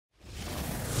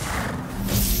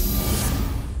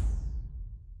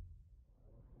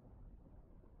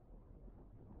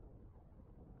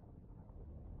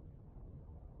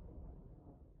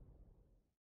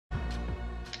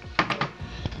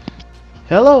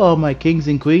Hello all my kings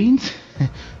and queens.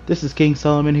 This is King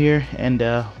Solomon here, and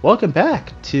welcome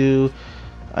back to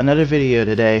another video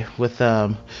today with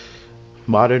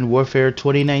Modern Warfare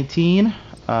 2019.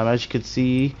 As you can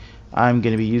see, I'm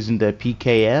going to be using the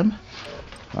PKM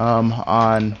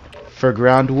for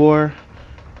ground war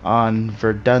on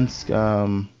Verdansk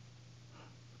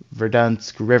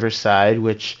Riverside,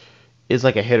 which is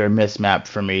like a hit or miss map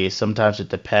for me. Sometimes it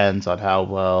depends on how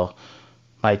well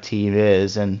my team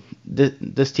is, and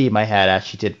this team I had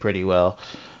actually did pretty well.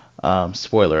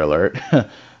 Spoiler alert.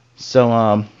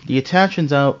 So the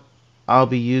attachments I'll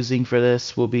be using for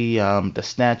this will be the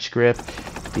Snatch grip,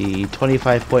 the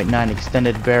 25.9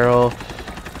 extended barrel,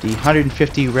 the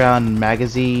 150 round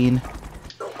magazine,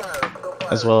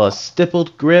 as well as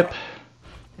Stippled grip,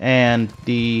 and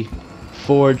the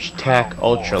Forge Tac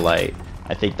Ultralight.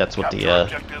 I think that's what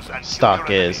the stock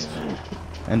is.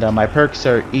 And my perks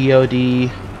are EOD,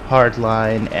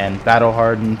 Hardline, and Battle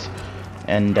Hardened.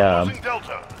 And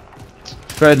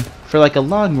for like a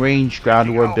long range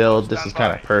ground war build, this is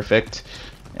kind of perfect.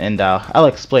 And I'll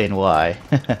explain why.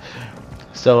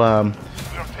 So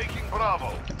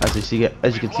as you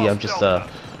can see, I'm just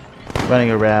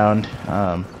running around,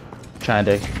 trying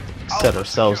to set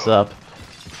ourselves up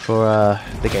for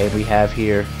the game we have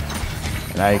here.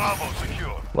 And I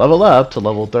level up to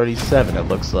level 37, it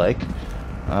looks like.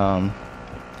 So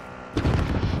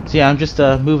yeah, I'm just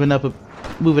moving up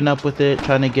with it,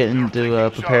 trying to get into a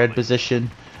prepared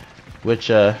position, which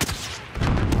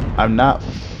I'm not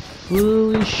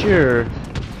fully sure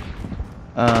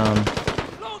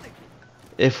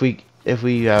if we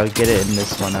get it in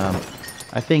this one.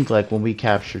 I think like when we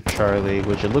capture Charlie,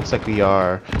 which it looks like we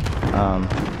are,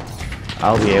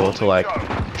 I'll be able to like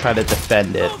try to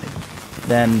defend it.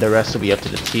 Then the rest will be up to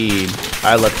the team.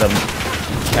 I let them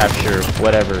capture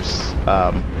whatever's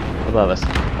above us.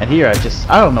 And here I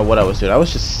don't know what I was doing. I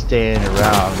was just standing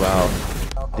around while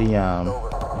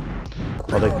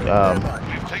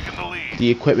the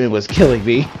equipment was killing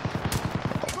me.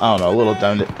 I don't know, a little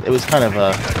dumb. It was kind of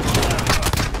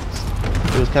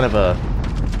a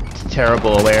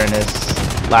terrible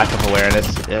awareness, lack of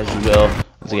awareness, as you will,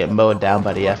 as you get mowed down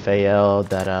by the FAL.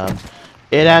 That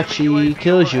it actually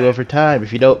kills you over time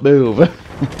if you don't move.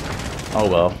 Oh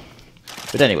well.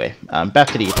 But anyway, back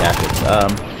to the attachments.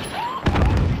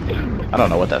 I don't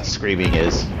know what that screaming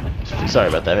is. Sorry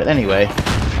about that. But anyway,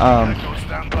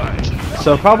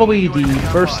 so probably the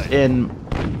first and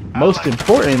most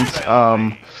important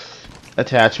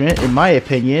attachment, in my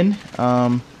opinion.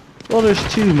 Well, there's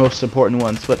two most important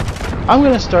ones, but I'm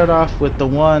gonna start off with the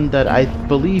one that I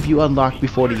believe you unlock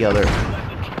before the other.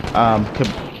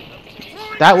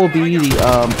 That will be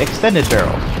the extended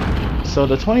barrel. So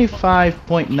the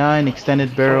 25.9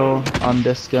 extended barrel on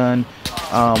this gun,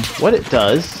 what it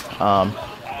does,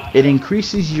 it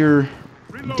increases your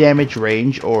damage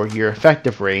range or your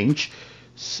effective range.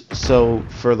 So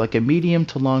for like a medium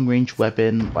to long range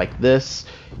weapon like this,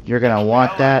 you're gonna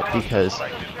want that because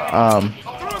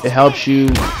it helps you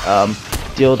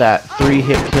deal that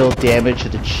 3-hit kill damage to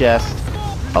the chest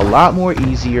a lot more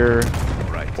easier,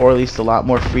 or at least a lot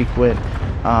more frequent.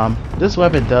 This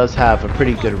weapon does have a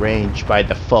pretty good range by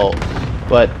default,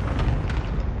 but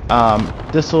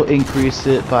this will increase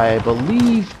it by, I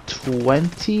believe,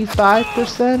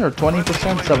 25% or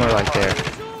 20%, somewhere like there,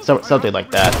 something like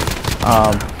that.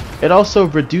 It also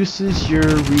reduces your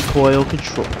recoil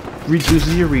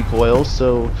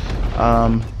so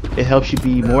it helps you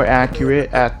be more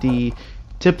accurate at the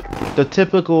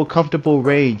typical comfortable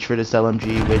range for this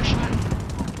LMG, which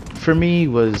for me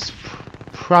was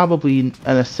probably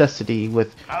a necessity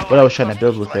with what I was trying to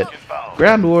build with it.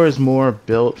 Ground War is more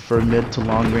built for mid to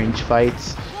long range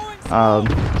fights,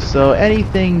 so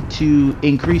anything to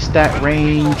increase that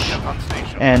range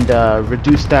and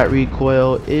reduce that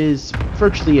recoil is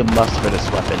virtually a must for this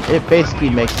weapon. It basically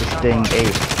makes this thing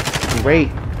a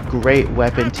great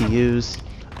weapon to use.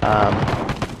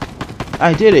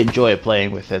 I did enjoy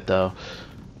playing with it though.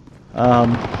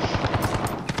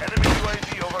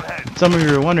 Some of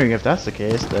you are wondering if that's the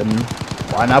case, then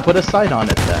why not put a sight on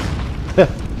it then?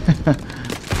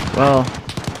 Well,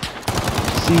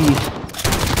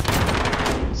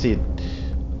 see,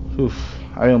 oof,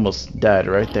 I almost died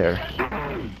right there.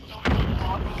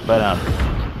 But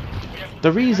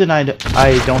the reason I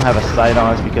don't have a sight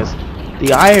on is because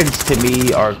the irons to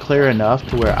me are clear enough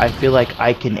to where I feel like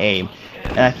I can aim,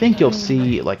 and I think you'll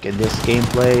see like in this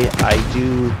gameplay I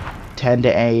do tend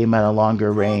to aim at a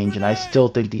longer range, and I still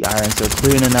think the irons are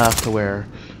clean enough to where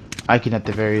I can at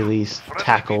the very least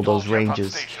tackle those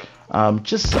ranges.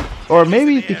 Or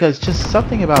maybe because just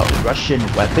something about Russian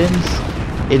weapons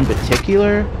in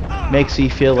particular makes me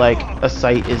feel like a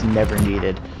sight is never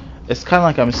needed. It's kind of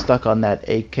like I'm stuck on that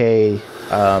AK,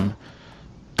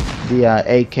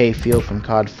 AK feel from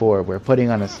COD 4, where putting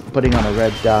on a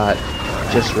red dot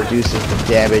just reduces the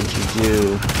damage you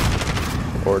do,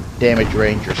 or damage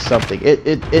range or something.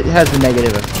 It has a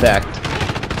negative effect,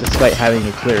 despite having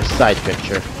a clear sight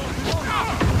picture.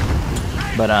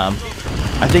 But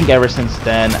I think ever since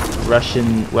then,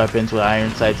 Russian weapons with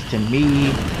iron sights to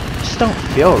me just don't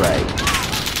feel right.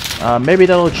 Maybe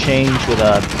that'll change with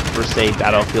for say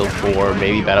Battlefield 4,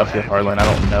 maybe Battlefield Hardline, I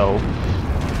don't know.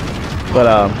 But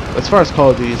as far as Call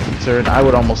of Duty is concerned, I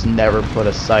would almost never put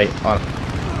a sight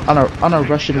on a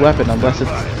Russian weapon unless it's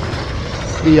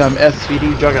the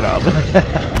SVD Juggernaut.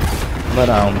 But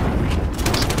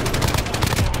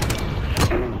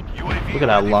look at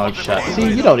that long shot.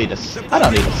 See, you don't need I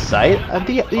don't need a sight.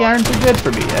 The irons are good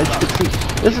for me. As you can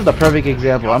see, this is the perfect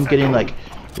example. I'm getting like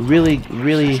really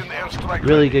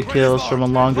good kills from a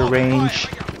longer range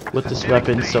with this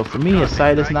weapon. So for me, a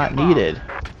sight is not needed.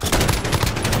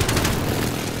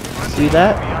 See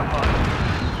that?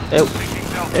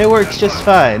 It works just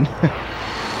fine.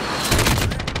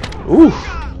 Oof.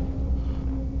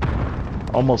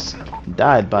 Almost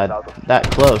died by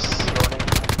that close.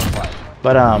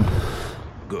 But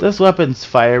this weapon's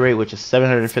fire rate, which is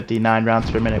 759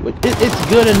 rounds per minute, it's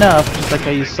good enough, just like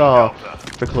how you saw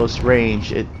for close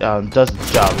range. It does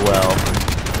the job well,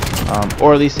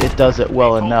 or at least it does it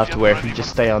well enough to where if you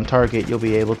just stay on target, you'll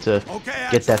be able to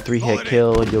get that 3-hit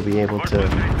kill. You'll be able to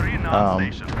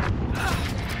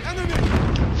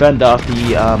fend off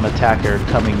the attacker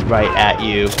coming right at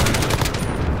you.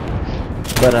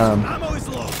 But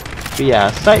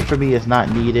yeah, sight for me is not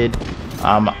needed.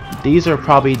 These are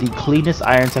probably the cleanest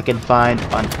irons I can find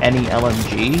on any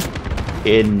LMG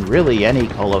in really any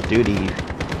Call of Duty,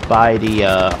 by the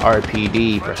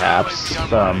RPD perhaps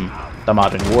from the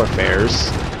Modern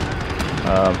Warfares.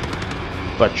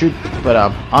 But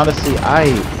honestly,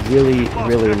 I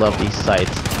really love these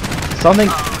sights. Something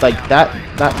like that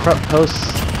front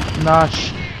post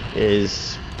notch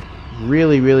is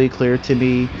really clear to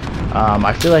me.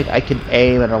 I feel like I can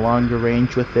aim at a longer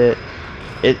range with it.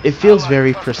 It feels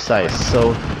very precise,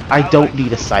 so I don't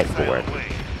need a sight for it.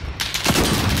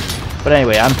 But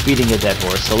anyway, I'm feeding a dead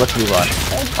horse, so let's move on.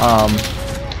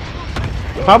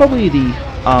 Probably the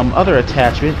other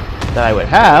attachment that I would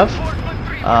have,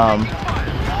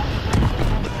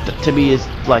 to me is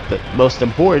like the most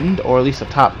important, or at least the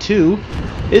top two,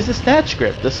 is the Snatch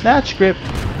grip. The Snatch grip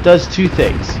does two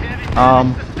things.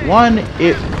 One,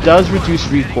 it does reduce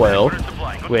recoil,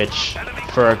 which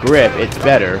for a grip it's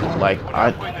better. Like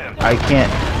I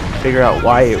can't figure out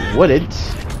why it wouldn't.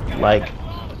 Like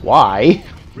why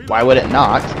would it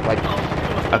not? Like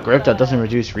a grip that doesn't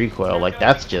reduce recoil, like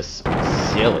that's just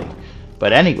silly.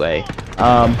 But anyway,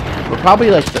 probably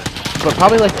like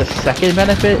the second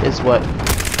benefit is what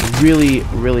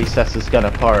really sets this gun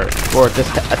apart, or this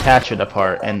attachment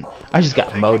apart, and I just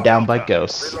got mowed down by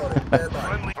ghosts.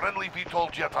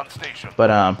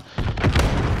 But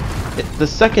the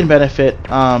second benefit,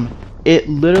 it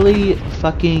literally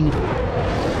fucking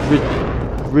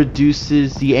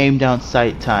reduces the aim down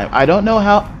sight time. I don't know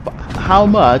how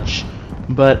much,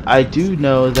 but I do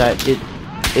know that it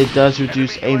does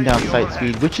reduce aim down sight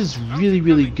speed, which is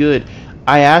really good.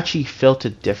 I actually felt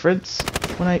a difference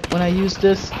when I use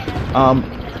this,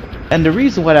 and the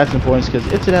reason why that's important is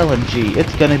because it's an LMG.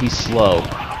 It's gonna be slow,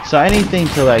 so anything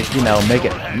to, like, you know, make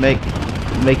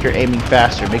your aiming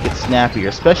faster, make it snappier,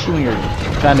 especially when you're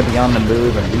trying to be on the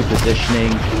move and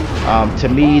repositioning. To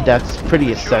me, that's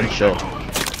pretty essential.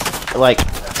 Like,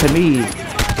 to me,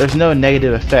 there's no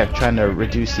negative effect trying to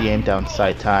reduce the aim down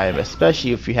sight time,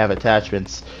 especially if you have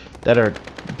attachments that are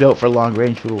built for long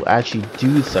range will actually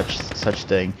do such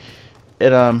thing.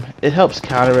 It helps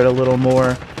counter it a little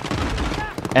more,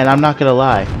 and I'm not gonna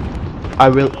lie, I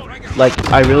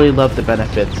really love the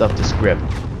benefits of this grip,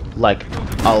 like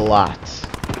a lot.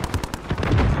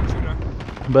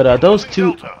 But those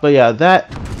two, but yeah,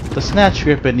 the Snatch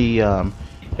grip and the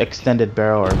extended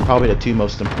barrel are probably the two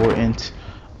most important.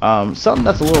 Something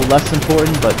that's a little less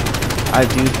important, but I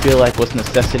do feel like was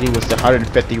necessity, was the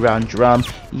 150 round drum.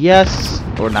 Yes,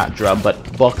 or not drum,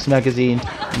 but box magazine.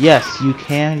 Yes, you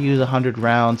can use 100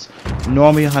 rounds.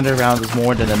 Normally 100 rounds is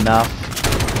more than enough,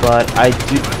 but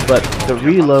the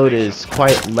reload is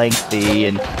quite lengthy,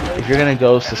 and if you're gonna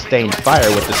go sustained fire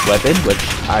with this weapon, which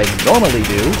I normally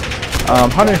do,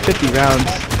 150 rounds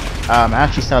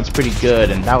actually sounds pretty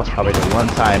good, and that was probably the one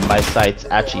time my sights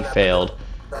actually failed.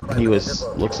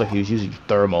 Looks like he was using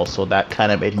thermal, so that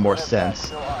kind of made more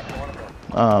sense.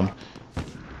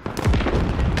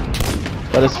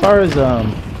 But as far as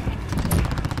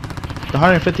the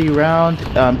 150 round,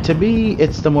 to me,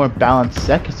 it's the more balanced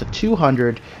set, because the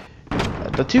 200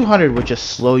 would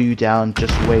just slow you down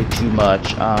just way too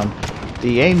much.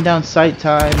 The aim down sight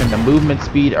time and the movement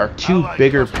speed are two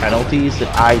bigger penalties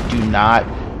that I do not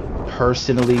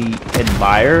personally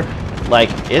admire. Like,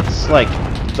 it's like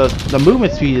the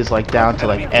movement speed is like down to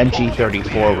like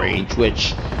MG34 range,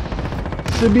 which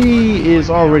to me is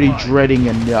already dreading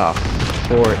enough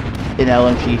for an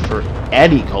LMG for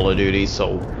any Call of Duty,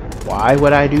 so why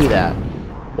would I do that?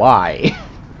 Why?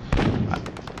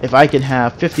 If I can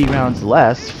have 50 rounds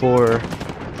less for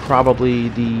probably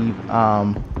the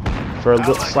for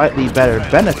slightly better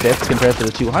benefits compared to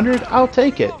the 200, I'll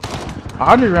take it.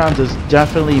 100 rounds is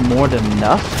definitely more than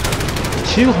enough.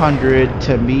 200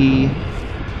 to me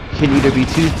can either be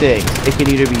two things. It can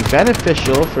either be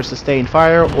beneficial for sustained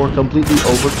fire or completely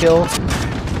overkill.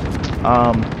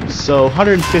 So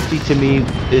 150 to me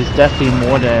is definitely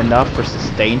more than enough for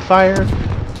sustained fire.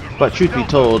 But truth be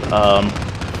told,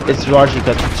 it's largely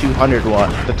because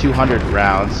the 200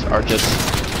 rounds are just,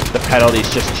 the penalty's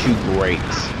just too great.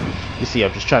 You see,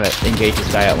 I'm just trying to engage this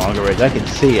guy at longer range. I can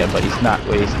see him, but he's not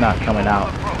coming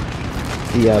out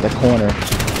the corner.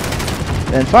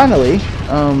 And finally,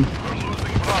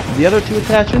 the other two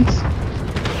attachments.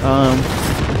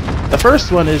 The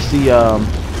first one is the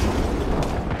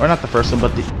or not the first one,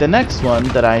 but the next one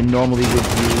that I normally would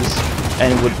use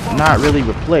and would not really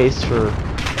replace for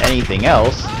anything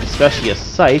else, especially a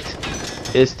sight,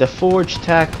 is the Forge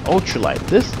Tac Ultralight.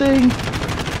 This thing,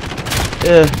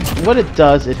 what it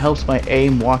does, it helps my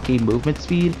aim, walking, movement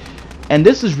speed, and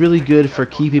this is really good for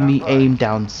keeping me aim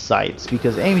down sights,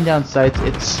 because aiming down sights,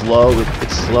 it's slow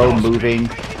moving,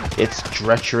 it's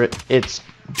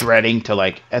dreading to,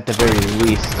 like, at the very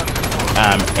least,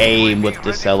 aim with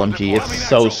this LMG. It's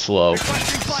so slow.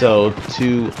 So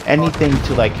to anything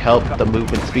to like help the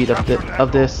movement speed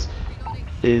of this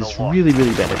is really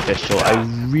beneficial. I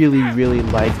really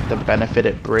like the benefit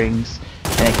it brings,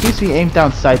 and it keeps me aimed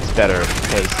down sights better.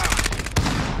 Because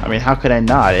I mean, how could I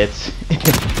not? It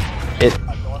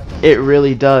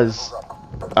really does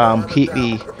keep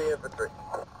me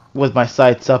with my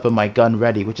sights up and my gun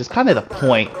ready, which is kind of the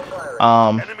point.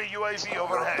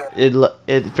 It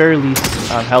at very least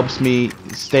helps me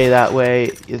stay that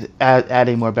way,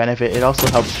 adding more benefit. It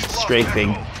also helps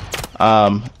strafing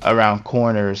around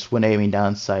corners when aiming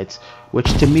down sights, which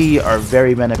to me are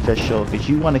very beneficial, because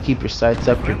you want to keep your sights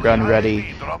up, your gun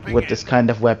ready with this kind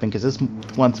of weapon, because this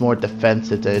one's more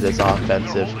defensive than it is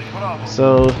offensive.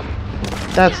 So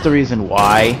that's the reason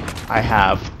why I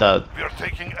have the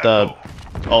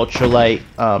ultralight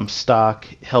stock.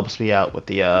 Helps me out with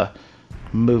the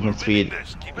movement speed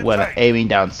when aiming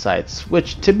down sights,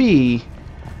 which to me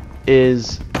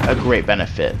is a great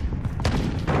benefit.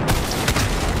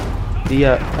 The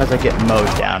as I get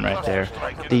mowed down right there,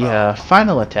 the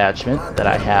final attachment that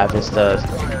I have is the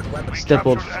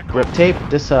Stippled grip tape.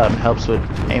 This helps with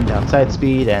aim down sight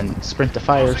speed and sprint to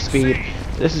fire speed.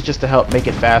 This is just to help make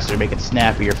it faster, make it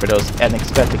snappier for those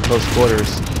unexpected close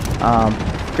quarters.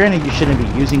 Granted, you shouldn't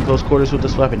be using close quarters with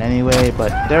this weapon anyway,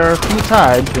 but there are a few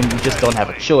times when you just don't have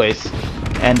a choice,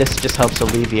 and this just helps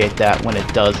alleviate that when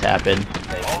it does happen.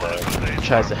 It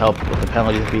tries to help with the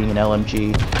penalty of being an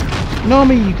LMG.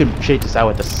 Normally you can shake this out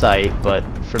with the sight, but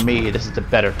for me this is the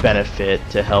better benefit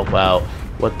to help out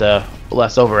with the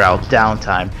less overall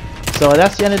downtime. So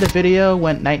that's the end of the video.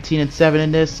 Went 19-7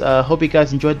 in this. Hope you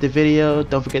guys enjoyed the video.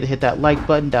 Don't forget to hit that like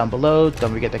button down below.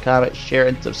 Don't forget to comment, share,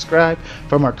 and subscribe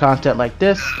for more content like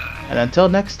this. And until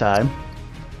next time,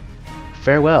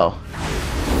 farewell.